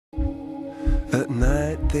At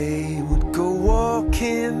night they would go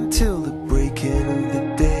walking till the breaking of the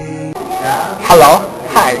day. Hello,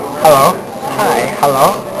 hi, hello, hi,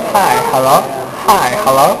 hello, hi, hello, hi,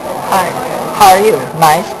 hello, hi. How are you?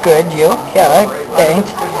 Nice, good, you? Yeah, thanks.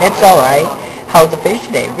 It's alright. How's the fish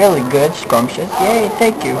today? Really good, scrumptious. Yay,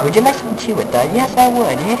 thank you. Would you like some tea with that? Yes, I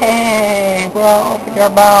would. Yay! Well, open your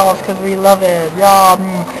mouths because we love it. Yum!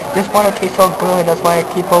 This water tastes so good. That's why I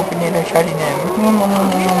keep opening and shutting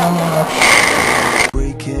it.